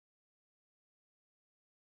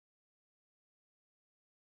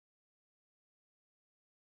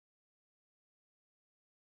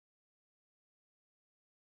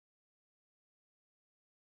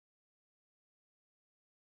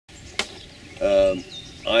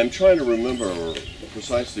I'm trying to remember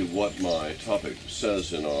precisely what my topic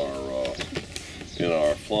says in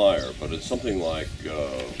our flyer, but it's something like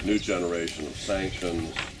new generation of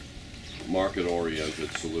sanctions,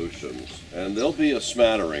 market-oriented solutions, and there'll be a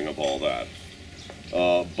smattering of all that.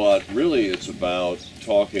 But really it's about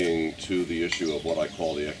talking to the issue of what I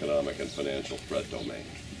call the economic and financial threat domain.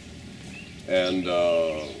 And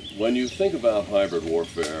when you think about hybrid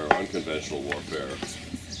warfare, unconventional warfare,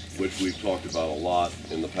 which we've talked about a lot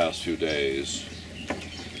in the past few days,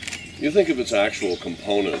 you think of its actual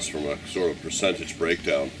components from a sort of percentage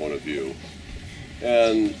breakdown point of view.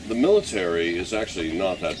 And the military is actually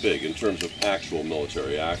not that big in terms of actual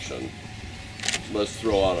military action. Let's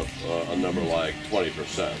throw out a number like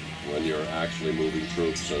 20% when you're actually moving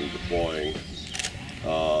troops and deploying.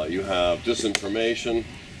 You have disinformation,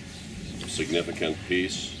 significant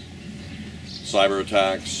piece, cyber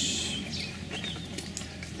attacks,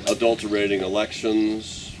 adulterating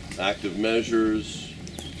elections, active measures.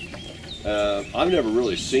 I've never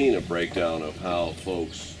really seen a breakdown of how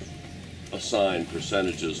folks assign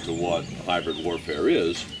percentages to what hybrid warfare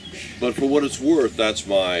is, but for what it's worth, that's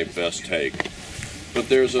my best take. But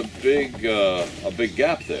there's a big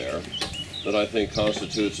gap there that I think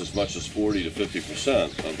constitutes as much as 40 to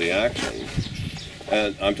 50% of the action.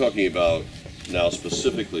 And I'm talking about now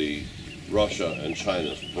specifically Russia and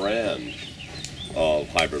China's brand of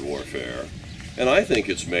hybrid warfare. And I think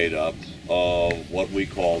it's made up of what we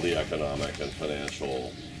call the economic and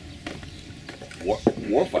financial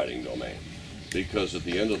warfighting domain. Because at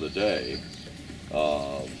the end of the day,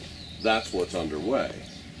 that's what's underway.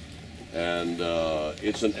 And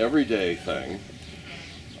it's an everyday thing.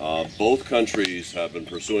 Both countries have been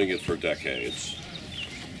pursuing it for decades.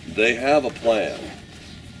 They have a plan.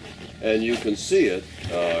 And you can see it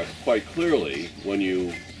quite clearly when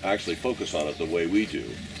you actually focus on it the way we do.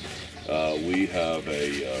 We have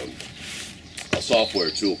a software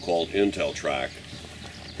tool called IntelTrack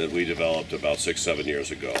that we developed about 6-7 years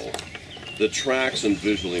ago that tracks and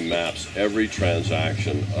visually maps every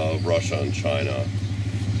transaction of Russia and China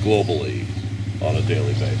globally on a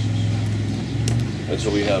daily basis. And so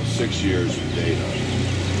we have 6 years of data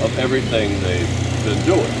of everything they've been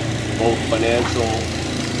doing, both financial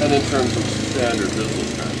and in terms of standard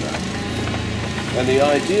business transactions. And the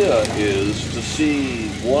idea is to see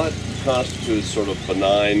what constitutes sort of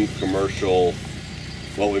benign commercial,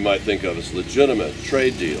 what we might think of as legitimate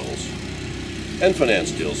trade deals, and finance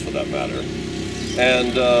deals for that matter,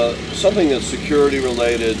 and something that's security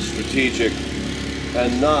related, strategic,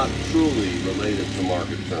 and not truly related to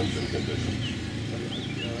market terms and conditions.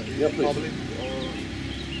 Yeah, please.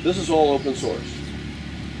 This is all open source.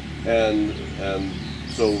 And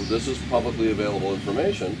so this is publicly available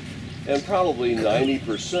information, and probably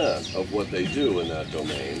 90% of what they do in that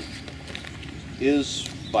domain is,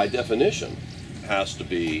 by definition, has to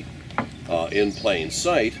be in plain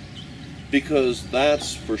sight, because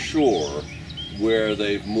that's for sure where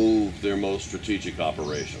they've moved their most strategic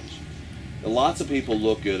operations. And lots of people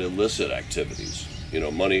look at illicit activities, you know,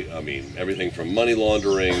 everything from money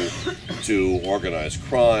laundering to organized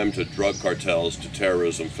crime to drug cartels to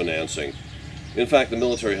terrorism financing. In fact, the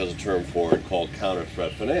military has a term for it called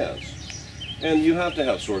counter-threat finance. And you have to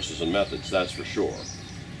have sources and methods, that's for sure.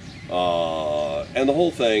 And the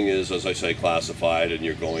whole thing is, as I say, classified, and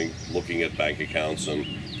you're looking at bank accounts, and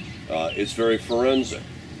it's very forensic.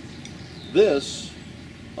 This,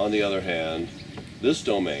 on the other hand, this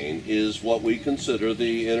domain is what we consider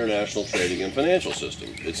the international trading and financial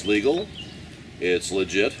system. It's legal, it's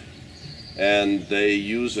legit, and they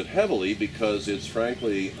use it heavily because it's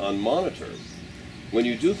frankly unmonitored. When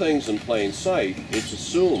you do things in plain sight, it's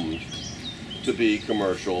assumed to be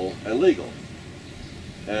commercial and legal.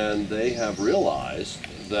 And they have realized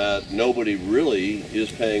that nobody really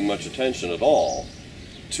is paying much attention at all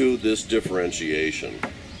to this differentiation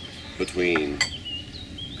between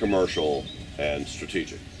commercial and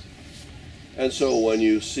strategic. And so when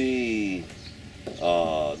you see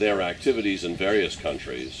their activities in various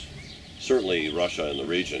countries, certainly Russia and the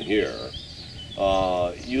region here,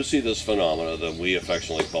 you see this phenomena that we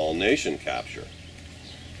affectionately call nation capture,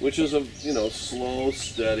 which is a slow,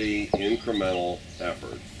 steady, incremental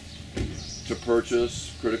effort to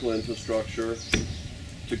purchase critical infrastructure,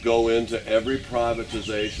 to go into every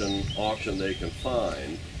privatization auction they can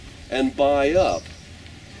find, and buy up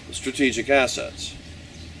strategic assets.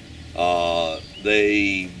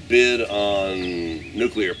 They bid on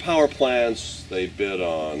nuclear power plants, they bid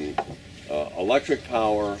on electric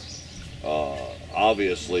power.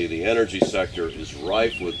 Obviously, the energy sector is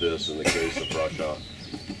rife with this in the case of Russia.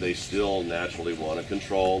 They still naturally want to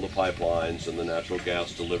control the pipelines and the natural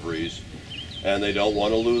gas deliveries. and they don't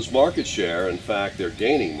want to lose market share. In fact, they're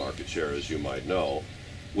gaining market share, as you might know,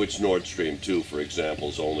 which Nord Stream 2, for example,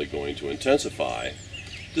 is only going to intensify,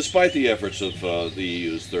 despite the efforts of the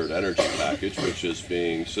EU's third energy package, which is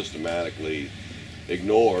being systematically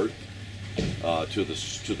ignored to the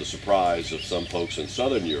surprise of some folks in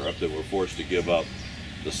southern Europe that were forced to give up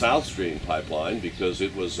the South Stream pipeline because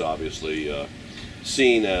it was obviously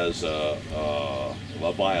seen as a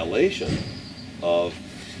violation of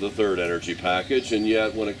the third energy package. And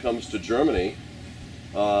yet when it comes to Germany,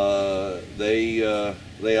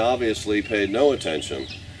 they obviously paid no attention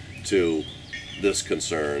to this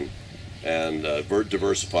concern and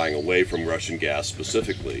diversifying away from Russian gas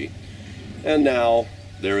specifically. And now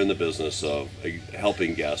they're in the business of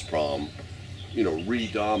helping Gazprom,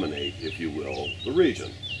 redominate, if you will, the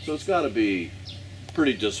region. So it's got to be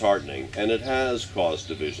pretty disheartening, and it has caused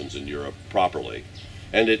divisions in Europe properly.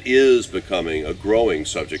 And it is becoming a growing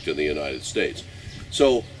subject in the United States.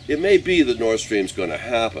 So it may be that Nord Stream's going to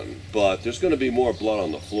happen, but there's going to be more blood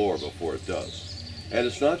on the floor before it does. And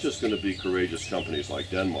it's not just going to be courageous companies like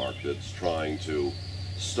Denmark that's trying to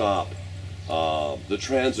stop the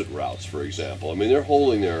transit routes, for example. I mean, they're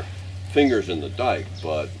holding their fingers in the dike,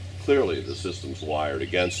 but clearly the system's wired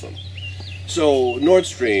against them. So Nord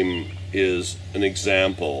Stream is an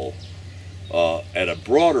example at a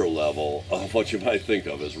broader level of what you might think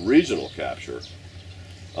of as regional capture.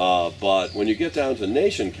 But when you get down to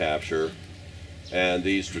nation capture and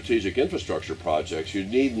these strategic infrastructure projects, you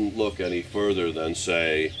needn't look any further than,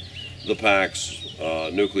 say, the Pax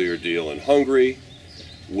nuclear deal in Hungary,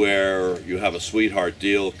 where you have a sweetheart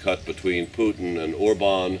deal cut between Putin and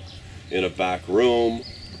Orban in a back room,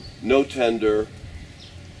 no tender,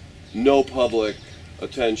 no public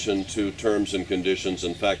attention to terms and conditions.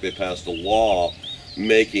 In fact, they passed a law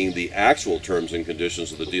making the actual terms and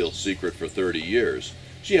conditions of the deal secret for 30 years.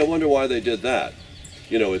 Gee, I wonder why they did that.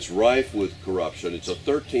 It's rife with corruption. It's a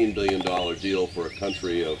 $13 billion deal for a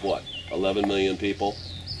country of, what, 11 million people?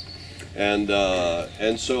 And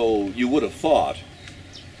so you would have thought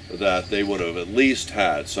that they would have at least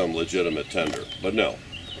had some legitimate tender. But no,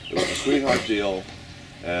 it was a sweetheart deal,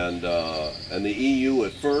 and the EU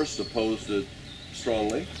at first opposed it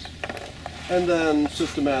strongly, and then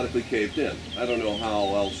systematically caved in. I don't know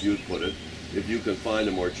how else you'd put it. If you can find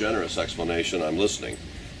a more generous explanation, I'm listening.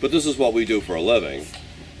 But this is what we do for a living,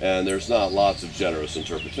 and there's not lots of generous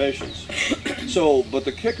interpretations. So, but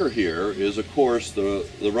the kicker here is, of course,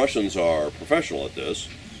 the Russians are professional at this.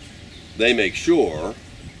 They make sure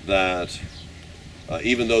that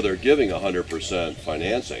even though they're giving 100%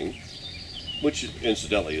 financing, which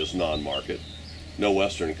incidentally is non-market, no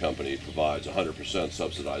Western company provides 100%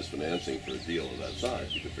 subsidized financing for a deal of that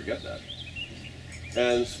size. You could forget that.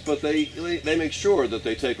 But they make sure that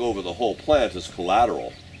they take over the whole plant as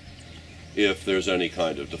collateral if there's any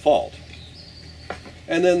kind of default.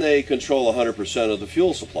 And then they control 100% of the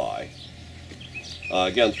fuel supply,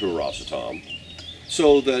 again through Rosatom,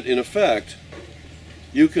 so that in effect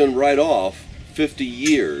you can write off 50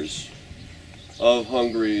 years of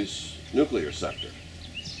Hungary's nuclear sector.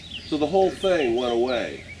 So the whole thing went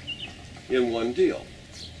away in one deal.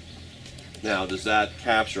 Now, does that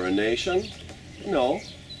capture a nation? No,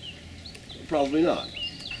 probably not.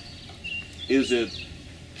 Is it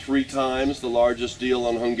 3 times the largest deal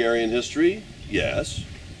in Hungarian history? Yes.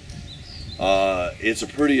 It's a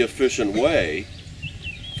pretty efficient way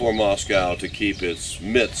for Moscow to keep its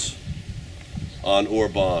mitts on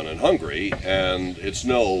Orban and Hungary, and it's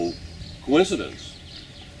no coincidence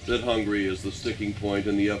that Hungary is the sticking point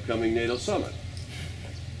in the upcoming NATO summit.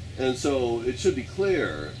 And so it should be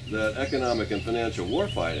clear that economic and financial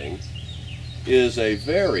warfighting is a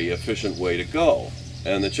very efficient way to go.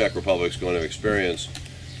 And the Czech Republic's going to experience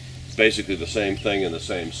basically the same thing in the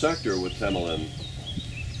same sector with Temelin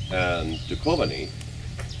and Dukovany,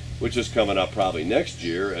 which is coming up probably next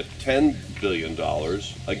year at $10 billion,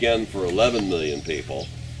 again for 11 million people.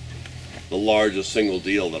 The largest single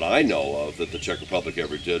deal that I know of that the Czech Republic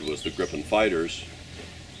ever did was the Gripen fighters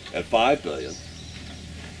at $5 billion.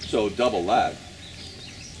 So double that.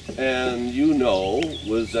 And you know,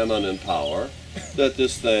 with Zeman in power, that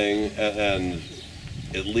this thing, and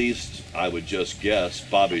at least I would just guess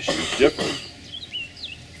Babiš is different,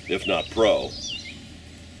 if not pro.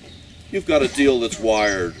 You've got a deal that's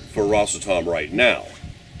wired for Rosatom right now.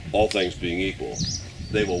 All things being equal,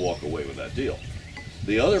 they will walk away with that deal.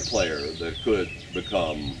 The other player that could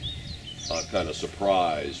become a kind of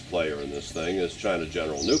surprise player in this thing is China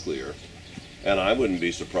General Nuclear. And I wouldn't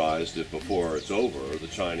be surprised if before it's over, the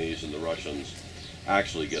Chinese and the Russians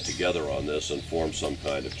actually get together on this and form some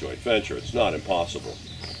kind of joint venture. It's not impossible.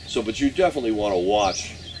 So, but you definitely want to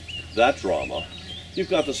watch that drama, you've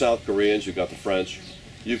got the South Koreans, you've got the French,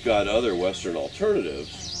 you've got other Western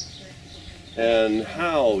alternatives, and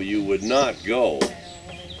how you would not go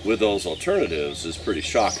with those alternatives is pretty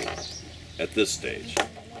shocking at this stage.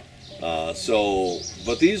 But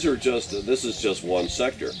this is just one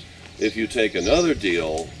sector. If you take another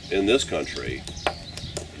deal in this country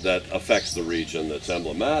that affects the region that's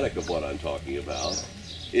emblematic of what I'm talking about,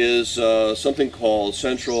 is something called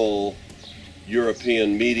Central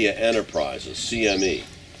European Media Enterprises, CME.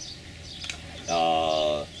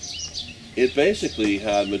 It basically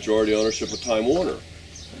had majority ownership of Time Warner.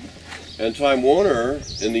 And Time Warner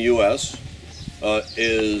in the US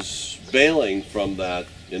is bailing from that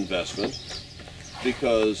investment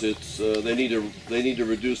because they need to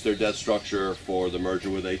reduce their debt structure for the merger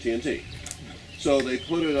with AT&T. So they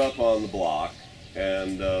put it up on the block,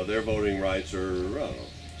 and their voting rights are, I don't know,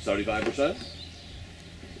 75%.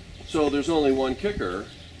 So there's only one kicker.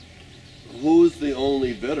 Who's the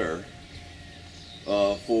only bidder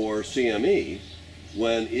for CME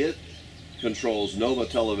when it controls Nova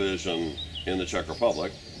Television in the Czech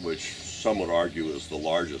Republic, which some would argue is the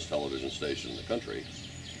largest television station in the country,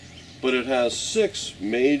 but it has 6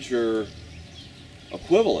 major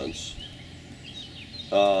equivalents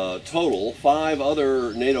total. 5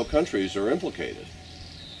 other NATO countries are implicated.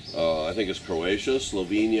 I think it's Croatia,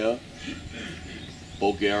 Slovenia,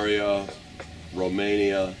 Bulgaria,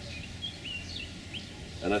 Romania,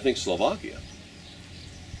 and I think Slovakia.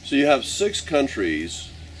 So you have 6 countries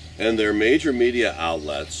and their major media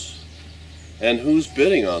outlets, and who's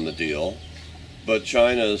bidding on the deal but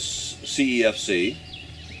China's CEFC,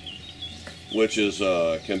 which is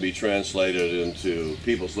can be translated into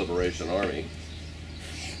People's Liberation Army,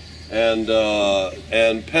 and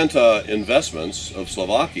Penta Investments of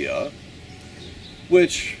Slovakia,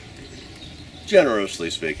 which, generously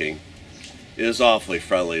speaking, is awfully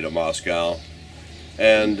friendly to Moscow,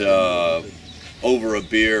 and over a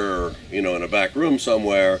beer, in a back room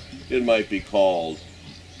somewhere, it might be called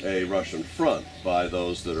a Russian front by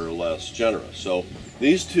those that are less generous. So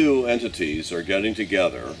these 2 entities are getting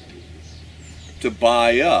together to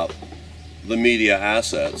buy up the media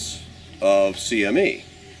assets of CME.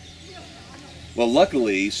 Well,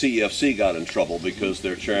 luckily, CEFC got in trouble because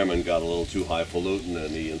their chairman got a little too highfalutin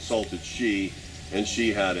and he insulted Xi, and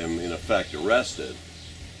Xi had him, in effect, arrested.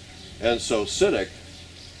 And so CITIC,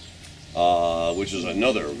 which is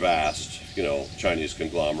another vast, Chinese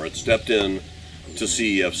conglomerate, stepped in to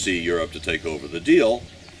CEFC Europe to take over the deal,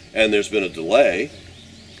 and there's been a delay,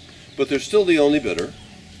 but they're still the only bidder,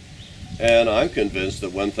 and I'm convinced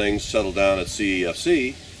that when things settle down at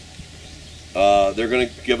CEFC, they're going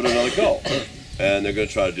to give it another go, and they're going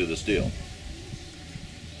to try to do this deal.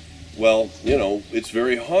 Well, it's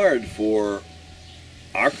very hard for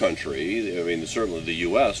our country, certainly the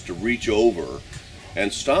U.S., to reach over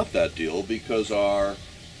and stop that deal because our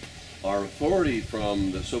authority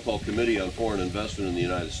from the so-called Committee on Foreign Investment in the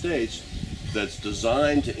United States, that's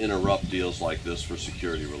designed to interrupt deals like this for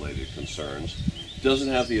security-related concerns, doesn't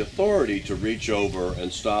have the authority to reach over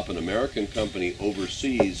and stop an American company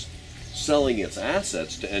overseas selling its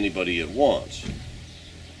assets to anybody it wants.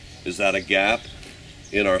 Is that a gap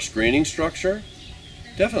in our screening structure?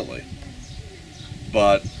 Definitely.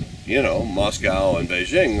 But, Moscow and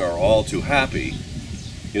Beijing are all too happy,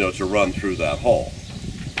 to run through that hole.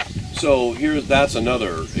 So that's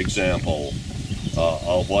another example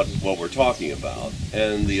of what we're talking about.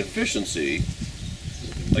 And the efficiency,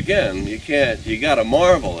 again, you gotta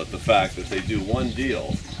marvel at the fact that they do one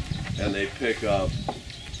deal and they pick up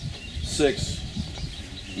 6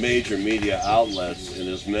 major media outlets in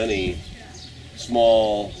as many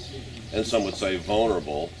small, and some would say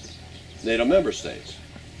vulnerable, NATO member states.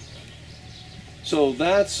 So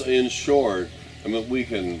that's, in short, we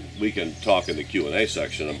can talk in the Q&A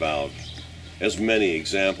section about as many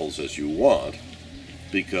examples as you want,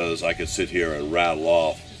 because I could sit here and rattle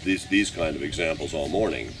off these kind of examples all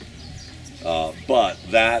morning. But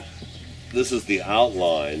this is the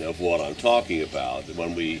outline of what I'm talking about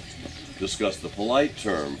when we discuss the polite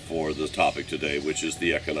term for the topic today, which is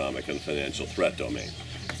the economic and financial threat domain.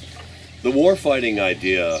 The warfighting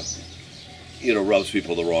idea, rubs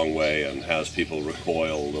people the wrong way and has people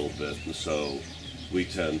recoil a little bit, and so we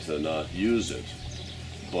tend to not use it.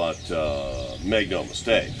 But make no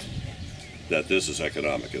mistake that this is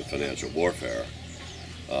economic and financial warfare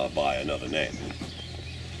by another name.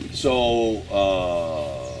 So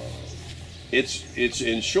it's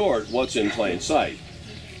in short what's in plain sight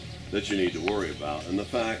that you need to worry about, and the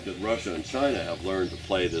fact that Russia and China have learned to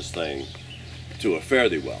play this thing to a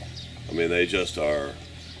fairly well. They just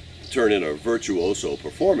turn in a virtuoso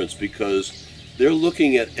performance because They're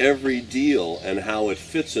looking at every deal and how it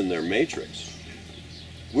fits in their matrix.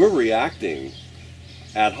 We're reacting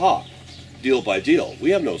ad hoc, deal by deal. We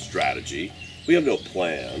have no strategy. We have no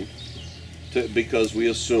plan, because we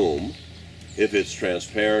assume if it's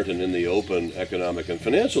transparent and in the open economic and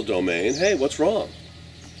financial domain, hey, what's wrong?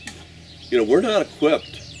 You know, we're not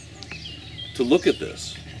equipped to look at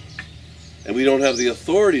this. And we don't have the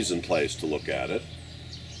authorities in place to look at it.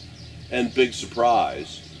 And big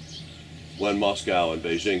surprise, when Moscow and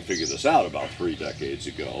Beijing figured this out about 3 decades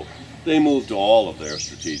ago, they moved all of their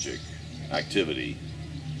strategic activity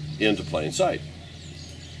into plain sight.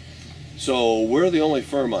 So we're the only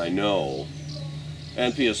firm I know,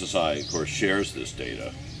 and PSSI, of course, shares this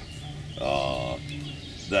data,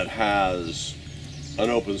 that has an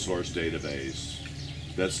open source database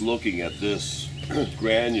that's looking at this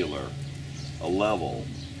granular a level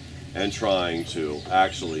and trying to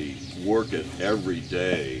actually work it every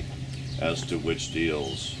day as to which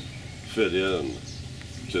deals fit in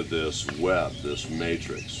to this web, this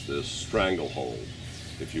matrix, this stranglehold,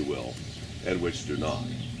 if you will, and which do not.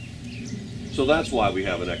 So that's why we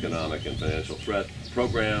have an economic and financial threat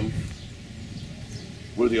program.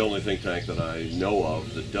 We're the only think tank that I know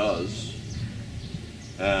of that does,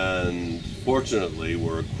 and fortunately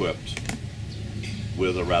we're equipped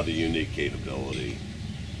with a rather unique capability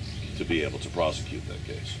to be able to prosecute that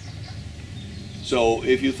case. So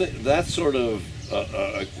if you think that's sort of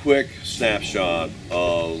a quick snapshot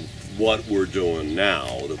of what we're doing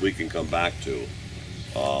now that we can come back to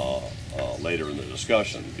later in the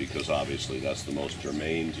discussion, because obviously that's the most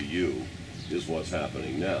germane to you, is what's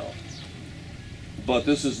happening now. But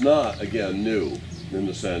this is not, again, new in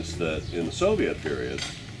the sense that in the Soviet period,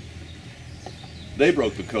 they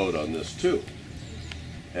broke the code on this too.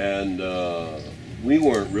 And we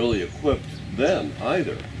weren't really equipped then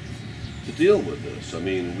either to deal with this. I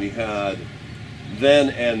mean, we had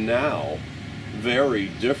then and now very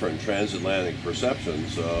different transatlantic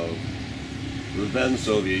perceptions of the then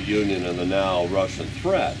Soviet Union and the now Russian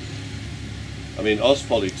threat. I mean,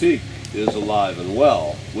 Ostpolitik is alive and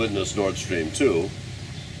well. Witness Nord Stream 2.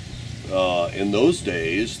 In those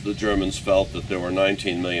days, the Germans felt that there were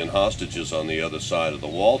 19 million hostages on the other side of the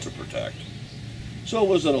wall to protect. So it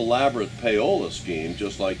was an elaborate payola scheme,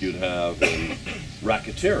 just like you'd have in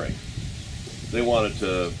racketeering. They wanted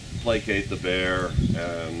to placate the bear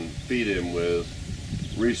and feed him with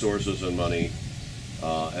resources and money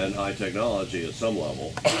and high technology at some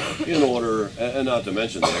level, in order, and not to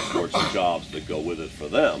mention the exports and jobs that go with it for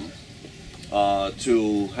them,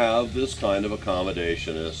 to have this kind of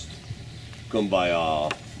accommodationist kumbaya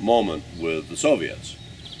moment with the Soviets.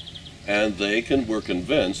 And they were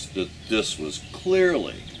convinced that this was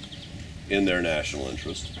clearly in their national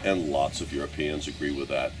interest, and lots of Europeans agree with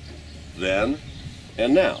that then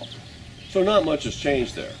and now. So not much has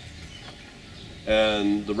changed there.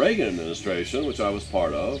 And the Reagan administration, which I was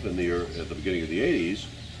part of at the beginning of the 80s,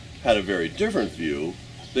 had a very different view.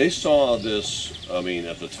 They saw this, I mean,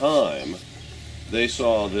 at the time, they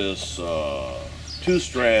saw this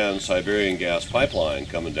 2-strand Siberian gas pipeline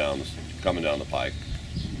coming down the pike,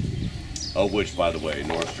 of which, by the way,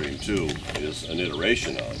 Nord Stream 2 is an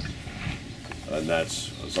iteration of, and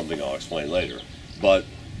that's something I'll explain later. But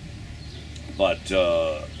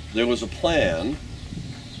there was a plan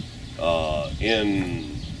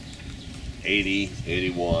in 80,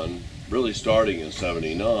 81, really starting in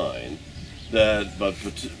 79, but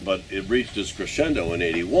it reached its crescendo in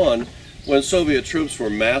 81 when Soviet troops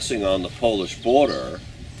were massing on the Polish border,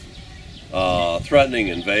 threatening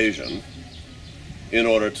invasion in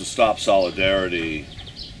order to stop Solidarity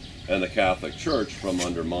and the Catholic Church from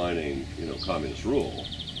undermining, communist rule.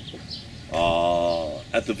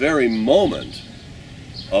 At the very moment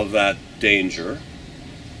of that danger,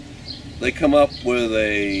 they come up with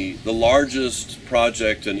the largest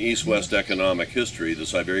project in East-West economic history, the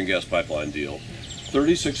Siberian gas pipeline deal,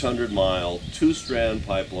 3,600-mile, 2-strand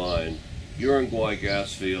pipeline, Uruguay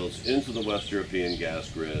gas fields into the West European gas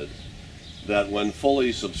grid, that when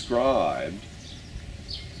fully subscribed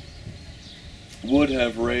would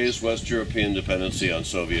have raised West European dependency on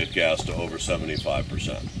Soviet gas to over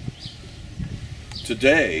 75%.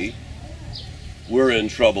 Today, we're in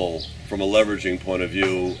trouble from a leveraging point of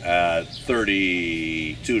view at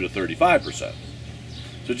 32 to 35%.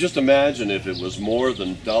 So just imagine if it was more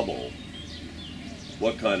than double,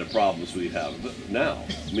 what kind of problems we'd have now.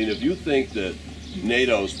 I mean, if you think that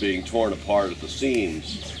NATO's being torn apart at the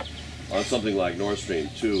seams on something like Nord Stream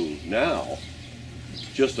 2 now,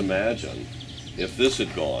 just imagine if this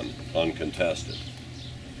had gone uncontested.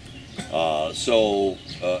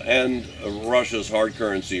 And Russia's hard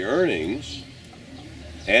currency earnings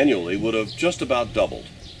annually would have just about doubled.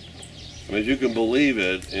 I mean, if you can believe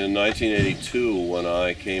it, in 1982, when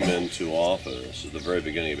I came into office, at the very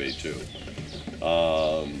beginning of '82,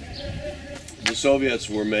 the Soviets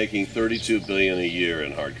were making $32 billion a year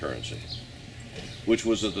in hard currency, which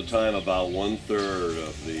was at the time about 1/3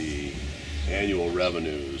 of the annual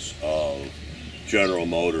revenues of General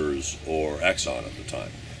Motors or Exxon at the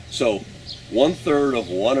time. So 1/3 of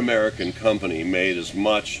one American company made as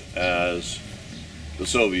much as the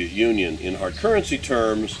Soviet Union in hard currency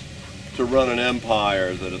terms to run an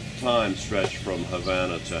empire that at the time stretched from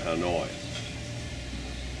Havana to Hanoi.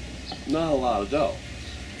 Not a lot of dough.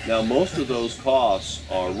 Now, most of those costs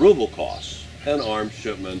are ruble costs and arms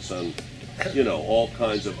shipments and, you know, all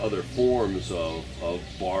kinds of other forms of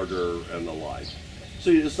barter and the like. So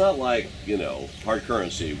it's not like, you know, hard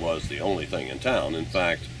currency was the only thing in town. In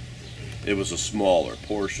fact, it was a smaller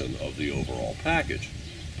portion of the overall package,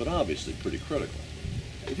 but obviously pretty critical.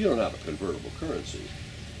 If you don't have a convertible currency,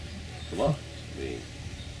 come on, I mean,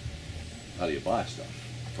 how do you buy stuff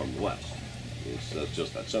from the West? That's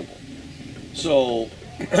just that simple. So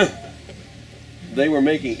they were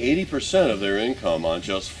making 80% of their income on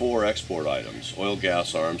just 4 export items: oil,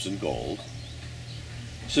 gas, arms, and gold.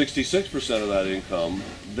 66% of that income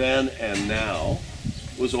then and now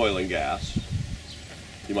was oil and gas.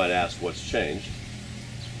 You might ask what's changed.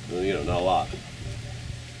 You know, not a lot.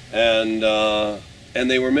 And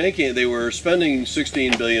they were spending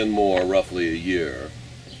 $16 billion more roughly a year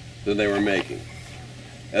than they were making.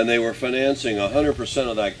 And they were financing 100%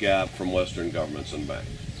 of that gap from Western governments and banks.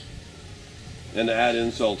 And to add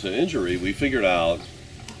insult to injury, we figured out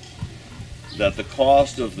that the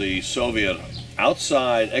cost of the Soviet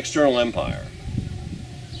outside external empire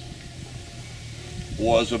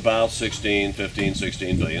was about $15,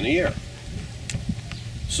 $16 billion a year.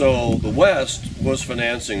 So the West was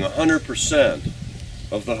financing 100%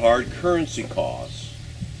 of the hard currency costs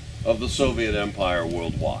of the Soviet empire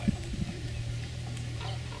worldwide.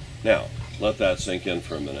 Now, let that sink in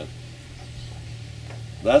for a minute.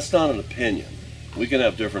 That's not an opinion. We can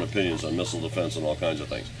have different opinions on missile defense and all kinds of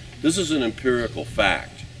things. This is an empirical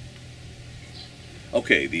fact.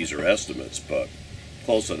 Okay, these are estimates, but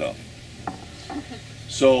close enough.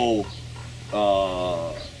 So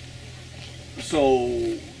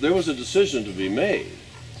there was a decision to be made,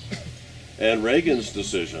 and Reagan's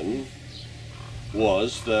decision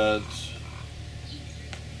was that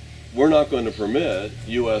we're not going to permit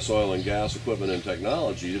U.S. oil and gas equipment and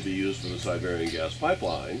technology to be used for the Siberian gas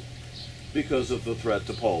pipeline because of the threat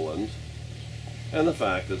to Poland and the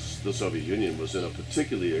fact that the Soviet Union was in a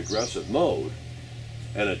particularly aggressive mode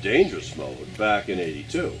and a dangerous mode back in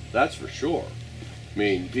 '82. That's for sure. I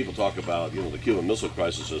mean, people talk about, you know, the Cuban Missile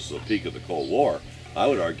Crisis as the peak of the Cold War. I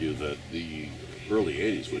would argue that the early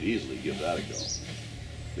 '80s would easily give that a go.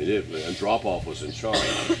 I mean, Andropov was in charge.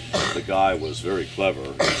 The guy was very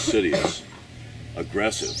clever, insidious,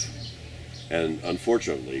 aggressive, and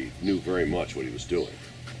unfortunately knew very much what he was doing.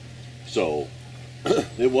 So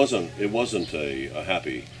it wasn't a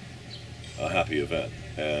happy event,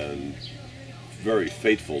 and very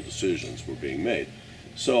fateful decisions were being made.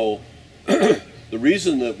 So the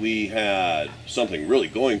reason that we had something really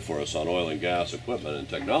going for us on oil and gas equipment and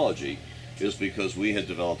technology is because we had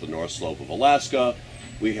developed the North Slope of Alaska.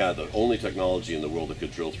 We had the only technology in the world that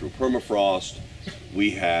could drill through permafrost.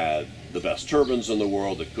 We had the best turbines in the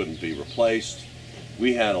world that couldn't be replaced.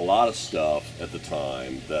 We had a lot of stuff at the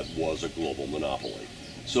time that was a global monopoly.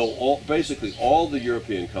 So basically all the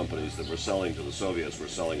European companies that were selling to the Soviets were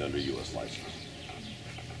selling under U.S. license.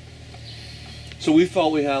 So we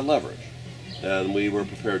felt we had leverage, and we were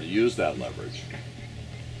prepared to use that leverage.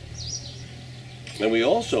 And we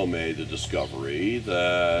also made the discovery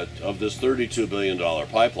that of this $32 billion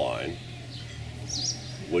pipeline,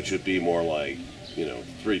 which would be more like, you know,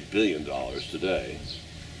 $3 billion today,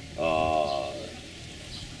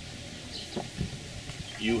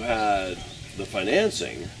 you had the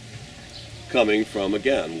financing coming from,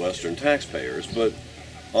 again, Western taxpayers, but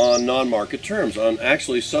on non-market terms, on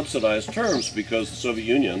actually subsidized terms, because the Soviet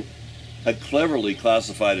Union had cleverly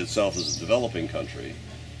classified itself as a developing country,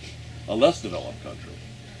 a less developed country,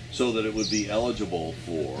 so that it would be eligible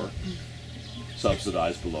for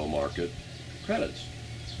subsidized below market credits,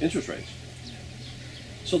 interest rates.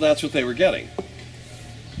 So that's what they were getting.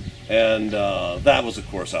 And that was, of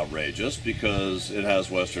course, outrageous, because it has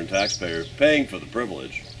Western taxpayers paying for the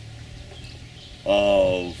privilege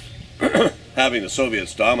of having the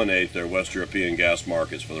Soviets dominate their West European gas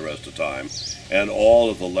markets for the rest of the time, and all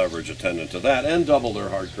of the leverage attendant to that, and double their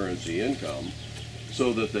hard currency income,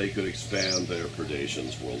 so that they could expand their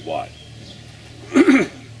predations worldwide.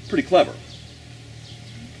 Pretty clever.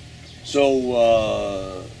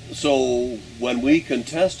 So when we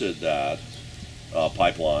contested that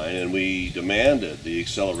pipeline and we demanded the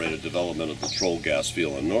accelerated development of the Troll gas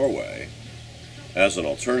field in Norway as an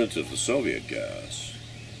alternative to Soviet gas,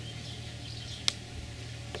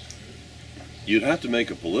 you'd have to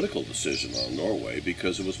make a political decision on Norway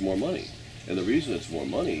because it was more money. And the reason it's more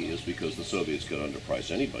money is because the Soviets could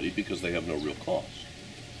underprice anybody because they have no real cost.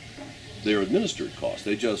 They're administered costs.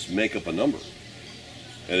 They just make up a number.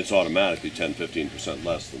 And it's automatically 10–15%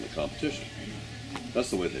 less than the competition.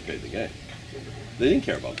 That's the way they paid the game. They didn't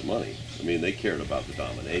care about the money. I mean, they cared about the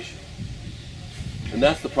domination. And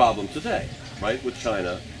that's the problem today, right, with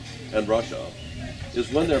China and Russia,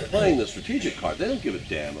 is when they're playing the strategic card, they don't give a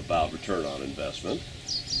damn about return on investment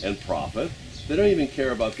and profit. They don't even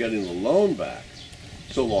care about getting the loan back,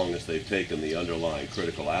 so long as they've taken the underlying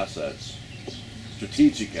critical assets,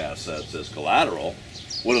 strategic assets, as collateral.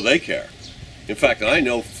 What do they care? In fact, I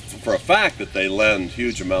know for a fact that they lend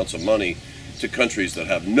huge amounts of money to countries that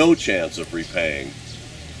have no chance of repaying,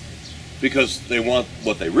 because they want,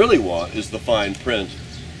 what they really want is the fine print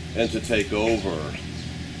and to take over,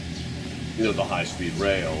 you know, the high-speed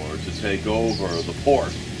rail, or to take over the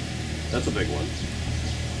port. That's a big one.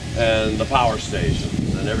 And the power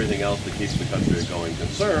stations and everything else that keeps the country a going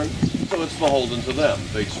concern. So it's beholden to them.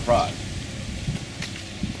 Big surprise.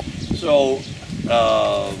 So,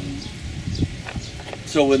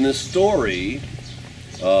 so in this story,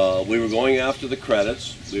 we were going after the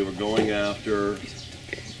credits. We were going after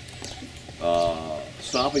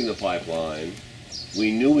stopping the pipeline.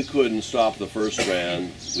 We knew we couldn't stop the first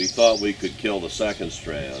strand. We thought we could kill the second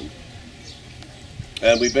strand.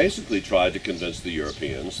 And we basically tried to convince the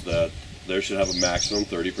Europeans that there should have a maximum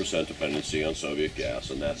 30% dependency on Soviet gas,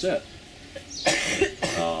 and that's it.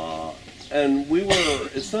 And we were,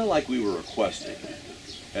 it's not like we were requesting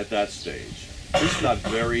at that stage. This got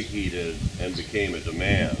very heated and became a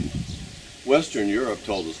demand. Western Europe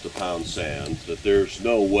told us to pound sand, that there's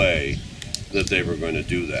no way that they were going to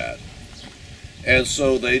do that. And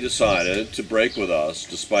so they decided to break with us,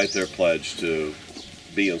 despite their pledge to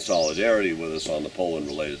be in solidarity with us on the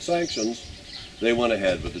Poland-related sanctions. They went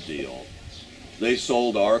ahead with the deal. They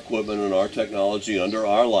sold our equipment and our technology under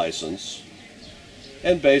our license,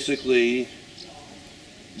 and basically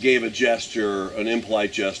gave a gesture, an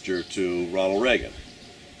impolite gesture, to Ronald Reagan.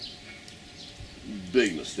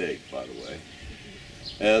 Big mistake, by the way.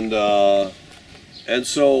 And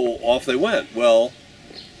so off they went. Well,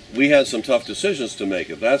 we had some tough decisions to make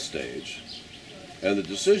at that stage. And the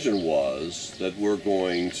decision was that we're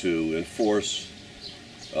going to enforce,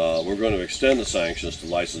 we're going to extend the sanctions to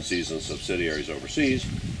licensees and subsidiaries overseas,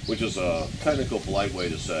 which is a technical, polite way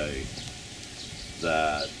to say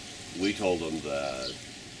that we told them that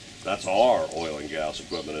that's our oil and gas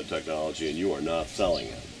equipment and technology, and you are not selling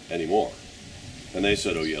it anymore. And they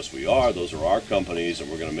said, oh yes we are, those are our companies,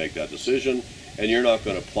 and we're going to make that decision, and you're not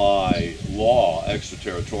going to apply law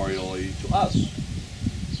extraterritorially to us.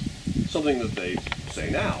 Something that they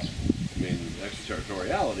say now. I mean,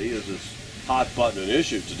 extraterritoriality is as hot button an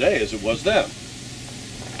issue today as it was then.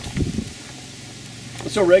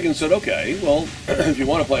 And so Reagan said, okay, well, if you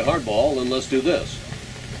want to play hardball, then let's do this.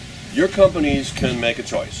 Your companies can make a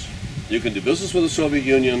choice. You can do business with the Soviet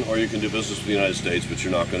Union, or you can do business with the United States, but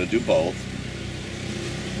you're not going to do both.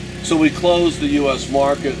 So we closed the U.S.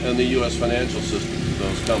 market and the U.S. financial system to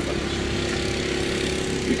those companies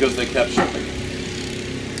because they kept shipping.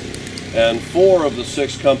 And 4 of the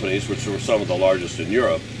 6 companies, which were some of the largest in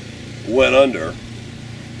Europe, went under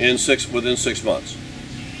within 6 months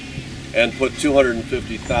and put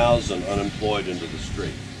 250,000 unemployed into the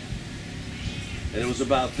street. And it was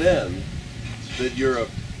about then that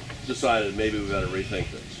Europe decided maybe we better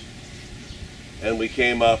rethink this. And we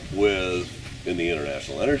came up with, in the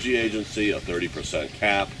International Energy Agency, a 30%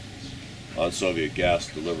 cap on Soviet gas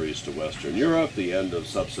deliveries to Western Europe, the end of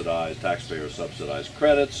subsidized, taxpayer-subsidized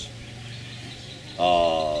credits.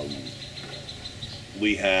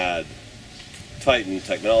 We had tightened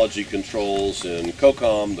technology controls in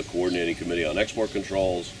COCOM, the Coordinating Committee on Export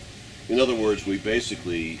Controls. In other words, we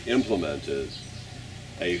basically implemented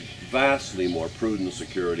a vastly more prudent,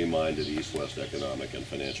 security-minded East-West economic and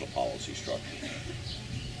financial policy structure.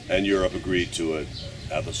 And Europe agreed to it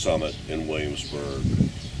at the summit in Williamsburg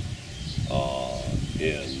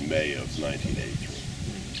in May of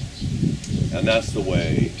 1983. And that's the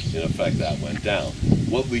way, in effect, that went down.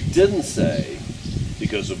 What we didn't say,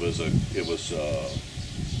 because it was a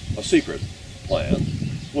secret plan,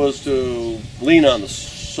 was to lean on the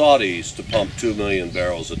Saudis to pump 2 million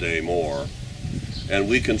barrels a day more, and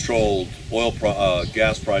we controlled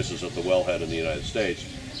gas prices at the wellhead in the United States,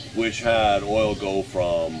 which had oil go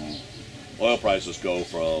from oil prices go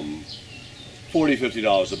from $40,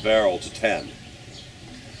 $50 a barrel to 10,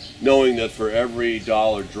 knowing that for every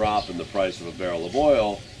dollar drop in the price of a barrel of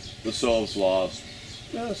oil, the Soviets lost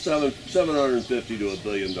 $750 to $1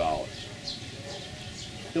 billion.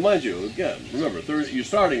 Now, mind you, again, remember, you're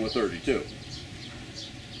starting with 32.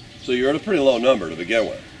 So you're at a pretty low number to begin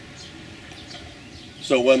with.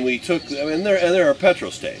 So when we took, I mean, they're a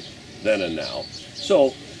petrostate, then and now.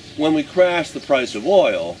 So when we crashed the price of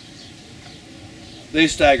oil, they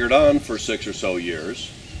staggered on for 6 or so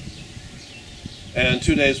years. And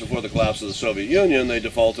 2 days before the collapse of the Soviet Union, they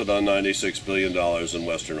defaulted on $96 billion in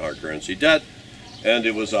Western hard currency debt, and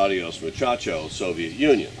it was adios muchacho, Soviet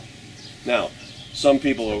Union. Now, some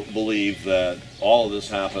people believe that all of this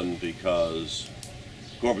happened because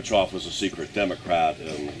Gorbachev was a secret Democrat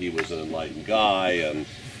and he was an enlightened guy, and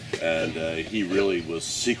he really was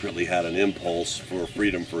secretly had an impulse for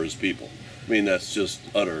freedom for his people. I mean, that's just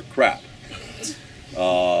utter crap.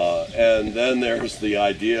 And then there's the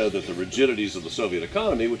idea that the rigidities of the Soviet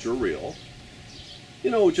economy, which are real,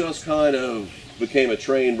 you know, just kind of became a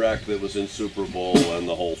train wreck that was insuperable, and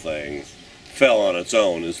the whole thing fell on its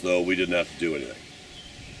own as though we didn't have to do anything.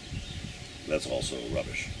 That's also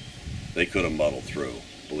rubbish. They could have muddled through.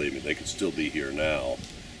 Believe me, they could still be here now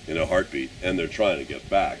in a heartbeat, and they're trying to get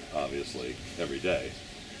back, obviously, every day.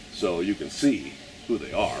 So you can see who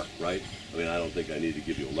they are, right? I mean, I don't think I need to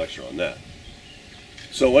give you a lecture on that.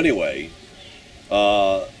 So anyway,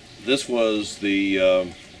 this was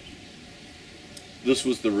the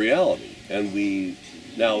reality, and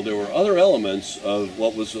now there were other elements of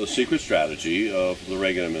what was a secret strategy of the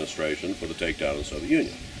Reagan administration for the takedown of the Soviet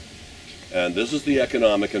Union. And this is the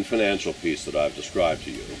economic and financial piece that I've described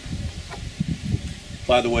to you.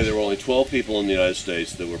 By the way, there were only 12 people in the United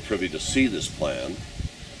States that were privy to see this plan.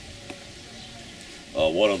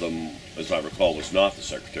 One of them, as I recall, was not the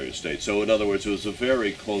Secretary of State. So in other words, it was a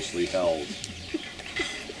very closely held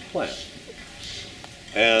plan.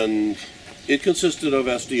 And it consisted of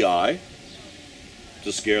SDI,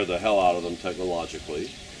 to scare the hell out of them technologically.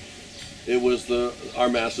 It was our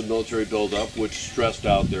massive military buildup, which stressed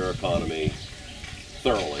out their economy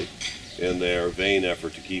thoroughly in their vain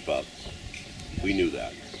effort to keep up. We knew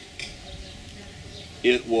that.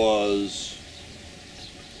 It was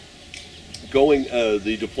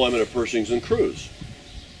the deployment of Pershings and crews.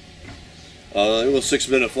 It was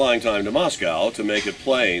 6-minute flying time to Moscow to make it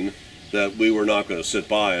plain that we were not going to sit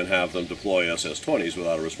by and have them deploy SS-20s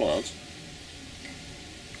without a response.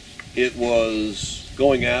 It was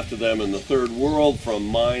going after them in the third world, from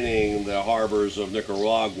mining the harbors of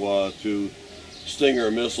Nicaragua to Stinger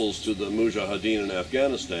missiles to the Mujahideen in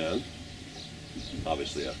Afghanistan.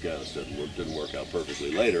 Obviously, Afghanistan didn't work out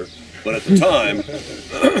perfectly later, but at the time,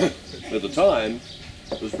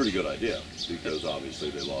 it was a pretty good idea, because obviously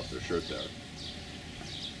they lost their shirt there.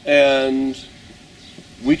 And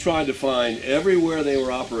we tried to find everywhere they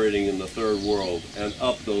were operating in the third world and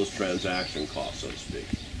up those transaction costs, so to speak,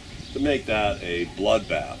 to make that a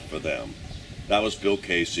bloodbath for them. That was Bill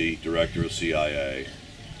Casey, director of CIA,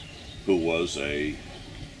 who was a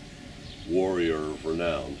warrior of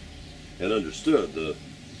renown and understood the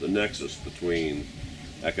nexus between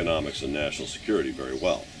economics and national security very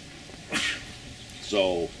well.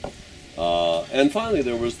 So, and finally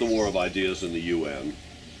there was the war of ideas in the UN,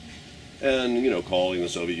 and, you know, calling the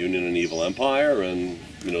Soviet Union an evil empire, and,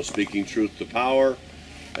 you know, speaking truth to power.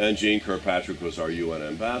 And Jean Kirkpatrick was our UN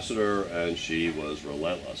ambassador, and she was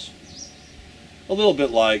relentless. A little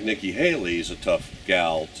bit like Nikki Haley's a tough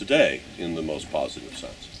gal today, in the most positive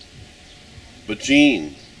sense. But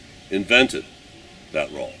Jean invented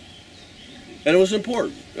that role. And it was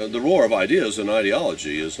important. The war of ideas and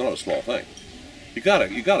ideology is not a small thing. You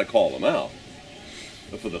gotta call them out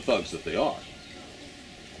for the thugs that they are,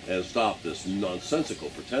 and stop this nonsensical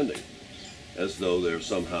pretending as though they're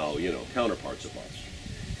somehow, you know, counterparts of ours,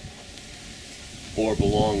 or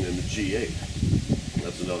belong in the G8.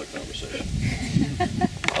 That's another conversation.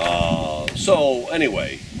 So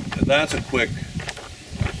anyway, that's a quick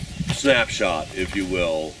snapshot, if you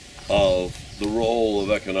will, of the role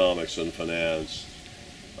of economics and finance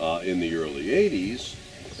in the early 80s.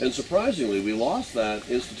 And surprisingly, we lost that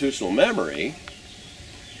institutional memory.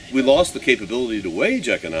 We lost the capability to wage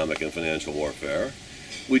economic and financial warfare.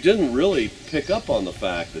 We didn't really pick up on the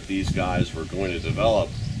fact that these guys were going to develop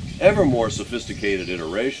ever more sophisticated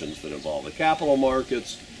iterations that involve the capital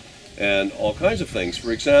markets and all kinds of things.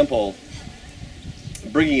 For example,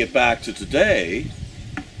 bringing it back to today,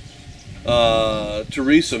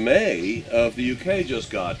 Theresa May of the UK just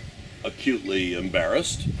got acutely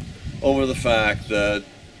embarrassed over the fact that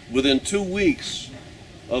within 2 weeks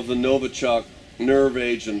of the Novichok nerve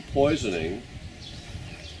agent poisoning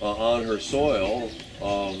on her soil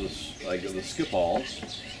of the Skipols,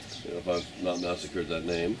 if I've not massacred that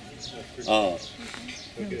name.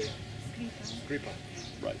 Okay.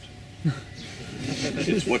 Right.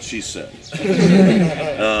 It's what she said.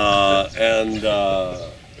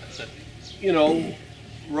 You know,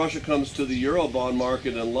 Russia comes to the Eurobond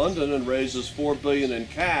market in London and raises $4 billion in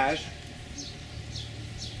cash,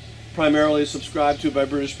 primarily subscribed to by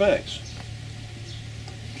British banks.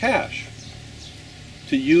 Cash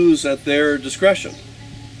to use at their discretion.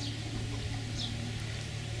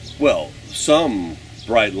 Well, some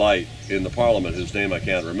bright light in the Parliament, whose name I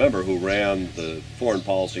can't remember, who ran the Foreign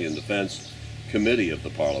Policy and Defense Committee of the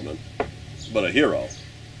Parliament, but a hero,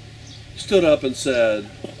 stood up and said,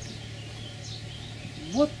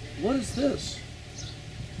 What is this?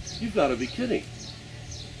 You've got to be kidding.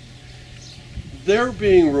 They're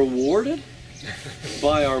being rewarded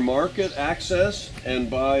by our market access and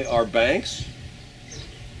by our banks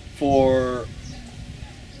for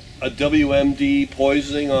a WMD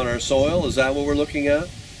poisoning on our soil? Is that what we're looking at?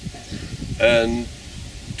 And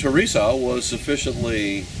Teresa was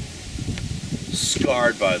sufficiently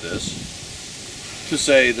scarred by this to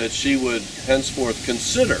say that she would henceforth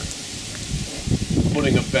consider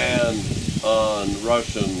putting a ban on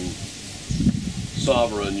Russian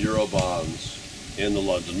sovereign Eurobonds in the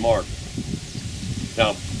London market.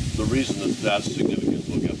 Now, the reason that that's significant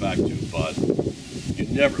we'll get back to, but you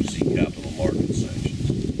never see capital market sanctions.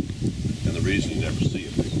 And the reason you never see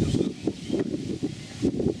it is because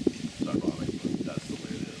it's ironic, but that's the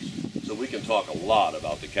way it is. So we can talk a lot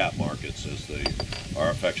about the cap markets, as they are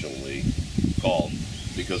affectionately called,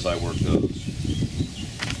 because I work those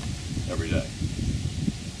every day.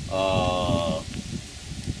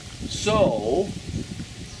 So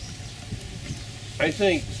I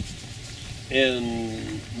think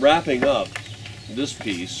in wrapping up this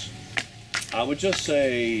piece, I would just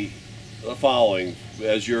say the following: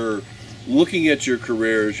 as you're looking at your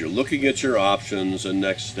careers, you're looking at your options and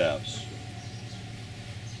next steps.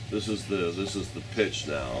 This is the pitch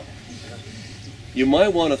now. You might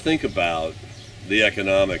want to think about the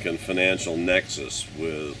economic and financial nexus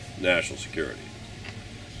with national security,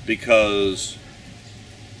 because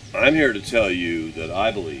I'm here to tell you that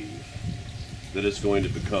I believe that it's going to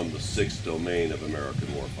become the sixth domain of American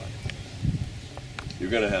warfighting. You're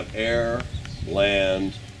going to have air,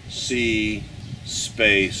 land, sea,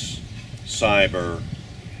 space, cyber,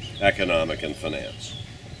 economic, and finance.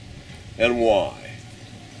 And why?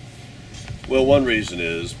 Well, one reason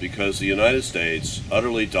is because the United States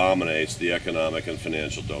utterly dominates the economic and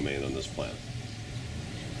financial domain on this planet.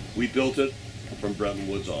 We built it from Bretton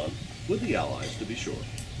Woods on, with the Allies, to be sure.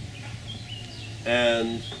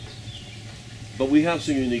 But we have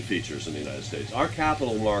some unique features in the United States. Our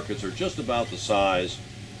capital markets are just about the size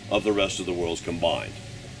of the rest of the world's combined.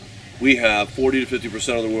 We have 40 to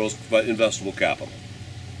 50% of the world's investable capital.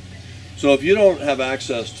 So if you don't have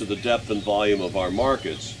access to the depth and volume of our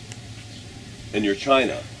markets, and you're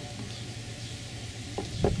China,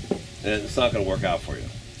 and it's not going to work out for you.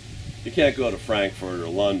 You can't go to Frankfurt or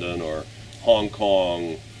London or Hong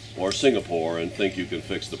Kong or Singapore and think you can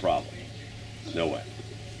fix the problem. No way.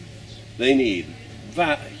 They need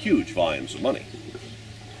huge volumes of money.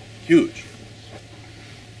 Huge.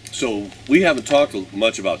 So we haven't talked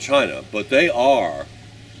much about China, but they are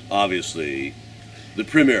obviously the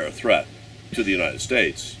premier threat to the United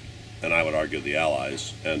States, and I would argue the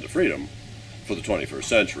Allies, and to freedom for the 21st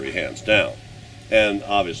century, hands down. And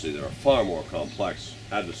obviously they're a far more complex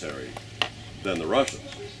adversary than the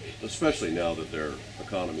Russians, especially now that their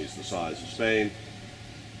economy is the size of Spain.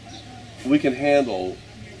 We can handle,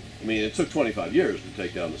 I mean, it took 25 years to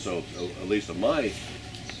take down the Soviets, at least of my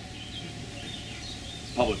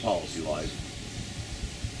public policy life.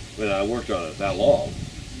 When I worked on it that long,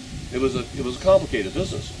 it was a complicated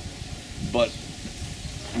business. But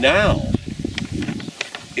now,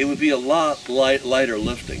 it would be a lot lighter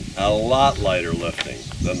lifting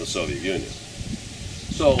than the Soviet Union.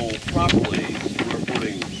 So properly, we're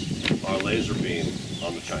putting our laser beam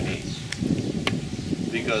on the Chinese.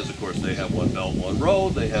 Because, of course, they have one belt, one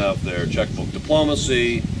road, they have their checkbook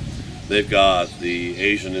diplomacy, they've got the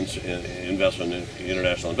Asian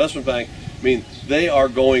International Investment Bank. I mean, they are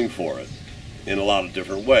going for it in a lot of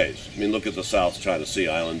different ways. I mean, look at the South China Sea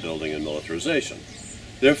island building and militarization.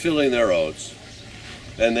 They're filling their oats,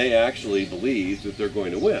 and they actually believe that they're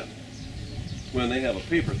going to win when they have a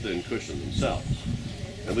paper-thin cushion themselves.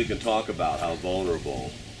 And we can talk about how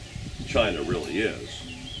vulnerable China really is,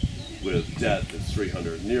 with debt that's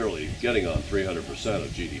nearly getting on 300% of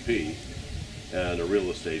GDP, and a real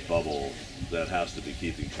estate bubble that has to be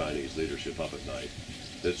keeping Chinese leadership up at night,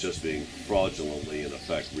 that's just being fraudulently, in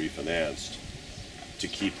effect, refinanced to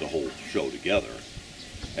keep the whole show together.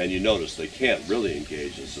 And you notice they can't really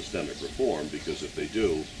engage in systemic reform, because if they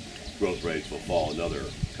do, growth rates will fall another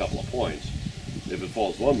couple of points. If it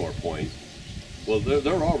falls one more point, well,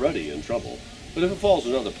 they're already in trouble. But if it falls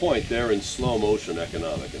another point, they're in slow motion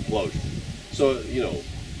economic implosion. So, you know,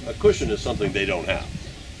 a cushion is something they don't have.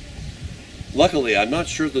 Luckily, I'm not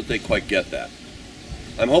sure that they quite get that.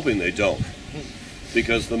 I'm hoping they don't,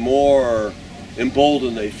 because the more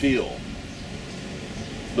emboldened they feel,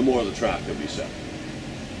 the more the trap can be set.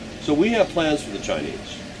 So we have plans for the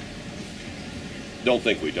Chinese. Don't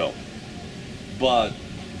think we don't. But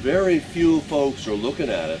very few folks are looking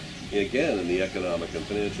at it, again, in the economic and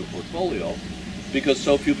financial portfolio, because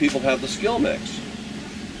so few people have the skill mix.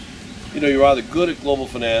 You know, you're either good at global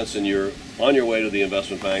finance and you're on your way to the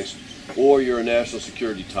investment banks, or you're a national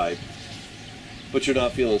security type, but you're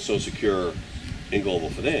not feeling so secure in global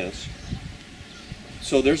finance.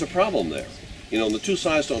 So there's a problem there. You know, and the two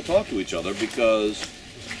sides don't talk to each other, because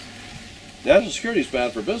national security is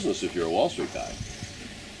bad for business if you're a Wall Street guy.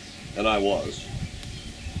 And I was.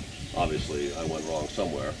 Obviously, I went wrong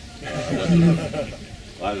somewhere. I went to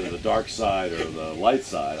either the dark side or the light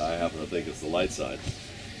side. I happen to think it's the light side.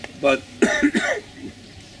 But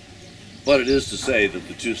it is to say that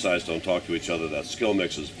the two sides don't talk to each other. That skill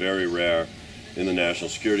mix is very rare in the national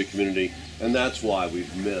security community, and that's why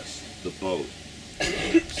we've missed the boat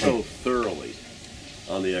so thoroughly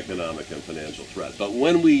on the economic and financial threat. But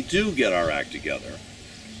when we do get our act together,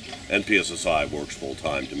 and PSSI works full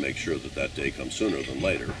time to make sure that that day comes sooner than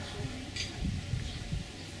later,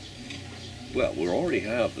 well, we already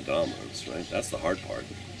have the dominance, right? That's the hard part.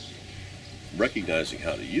 Recognizing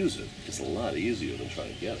how to use it is a lot easier than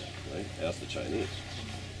trying to get it, right? Ask the Chinese.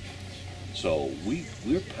 So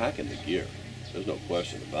we're packing the gear. There's no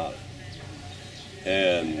question about it.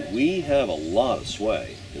 And we have a lot of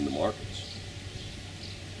sway in the markets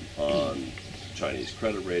on Chinese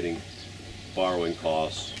credit rating, borrowing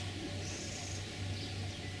costs,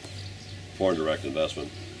 foreign direct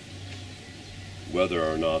investment, whether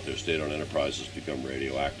or not their state-owned enterprises become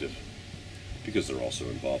radioactive, because they're also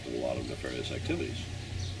involved in a lot of nefarious activities.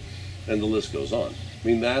 And the list goes on. I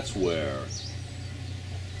mean, that's where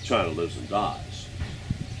China lives and dies,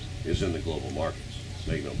 is in the global markets,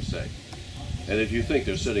 make no mistake. And if you think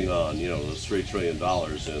they're sitting on, you know, those $3 trillion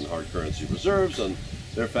in hard currency reserves, and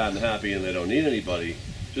they're fat and happy and they don't need anybody,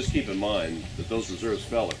 just keep in mind that those reserves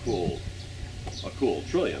fell a cool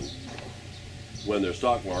trillion when their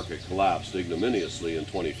stock market collapsed ignominiously in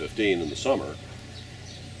 2015 in the summer.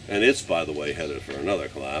 And it's, by the way, headed for another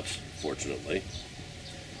collapse, fortunately,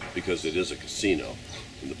 because it is a casino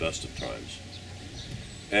in the best of times.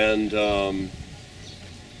 And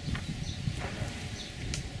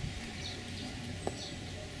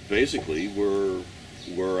basically,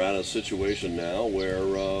 we're at a situation now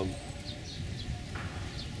where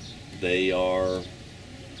they are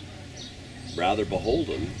rather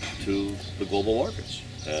beholden to the global markets,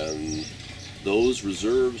 and those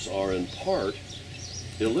reserves are in part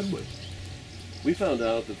illiquid. We found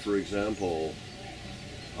out that, for example,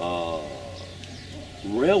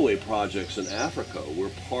 railway projects in Africa were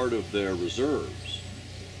part of their reserves.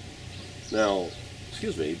 Now,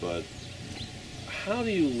 excuse me, but how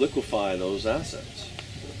do you liquefy those assets?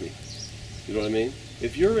 You know what I mean?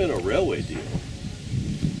 If you're in a railway deal,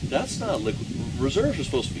 that's not liquid. Reserves are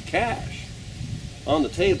supposed to be cash on the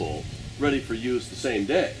table, ready for use the same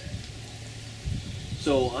day.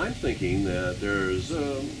 So I'm thinking that there's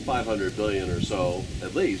 500 billion or so,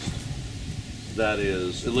 at least, that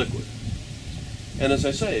is illiquid. And as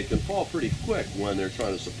I say, it can fall pretty quick when they're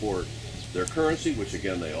trying to support their currency, which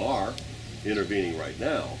again they are intervening right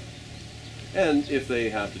now. And if they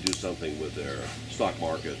have to do something with their stock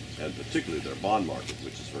market, and particularly their bond market,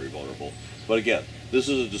 which is very vulnerable. But again, this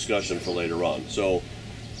is a discussion for later on. So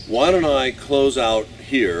why don't I close out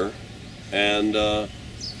here and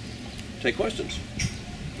take questions.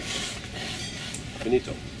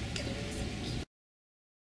 Finito.